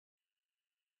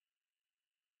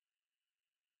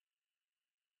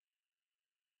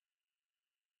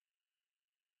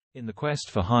In the quest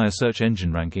for higher search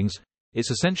engine rankings, it's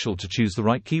essential to choose the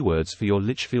right keywords for your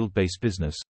Lichfield-based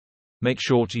business. Make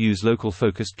sure to use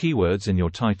local-focused keywords in your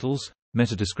titles,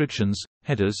 meta descriptions,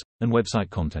 headers, and website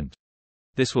content.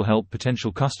 This will help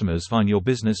potential customers find your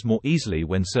business more easily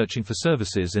when searching for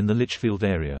services in the Lichfield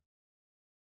area.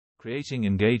 Creating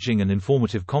engaging and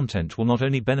informative content will not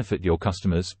only benefit your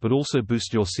customers but also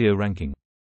boost your SEO ranking.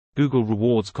 Google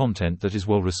rewards content that is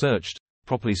well-researched,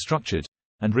 properly structured,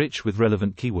 and rich with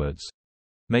relevant keywords.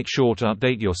 Make sure to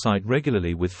update your site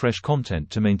regularly with fresh content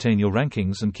to maintain your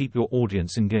rankings and keep your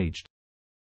audience engaged.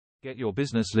 Get your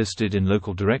business listed in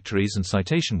local directories and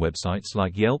citation websites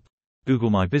like Yelp, Google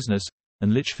My Business,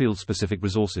 and Lichfield-specific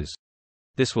resources.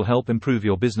 This will help improve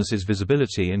your business's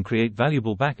visibility and create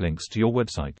valuable backlinks to your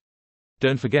website.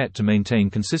 Don't forget to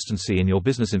maintain consistency in your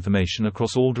business information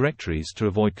across all directories to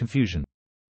avoid confusion.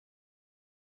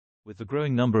 With the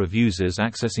growing number of users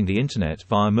accessing the internet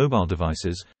via mobile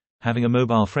devices, having a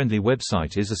mobile-friendly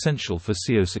website is essential for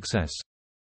SEO success.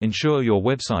 Ensure your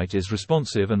website is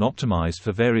responsive and optimized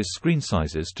for various screen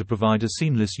sizes to provide a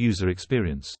seamless user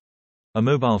experience. A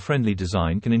mobile-friendly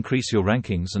design can increase your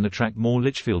rankings and attract more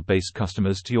Lichfield-based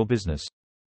customers to your business.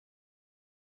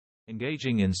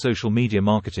 Engaging in social media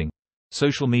marketing.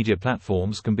 Social media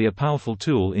platforms can be a powerful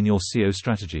tool in your SEO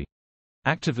strategy.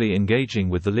 Actively engaging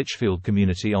with the Lichfield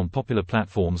community on popular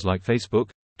platforms like Facebook,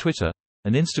 Twitter,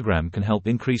 and Instagram can help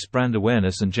increase brand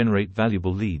awareness and generate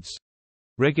valuable leads.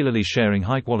 Regularly sharing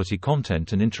high-quality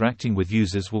content and interacting with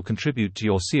users will contribute to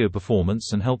your SEO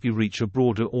performance and help you reach a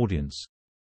broader audience.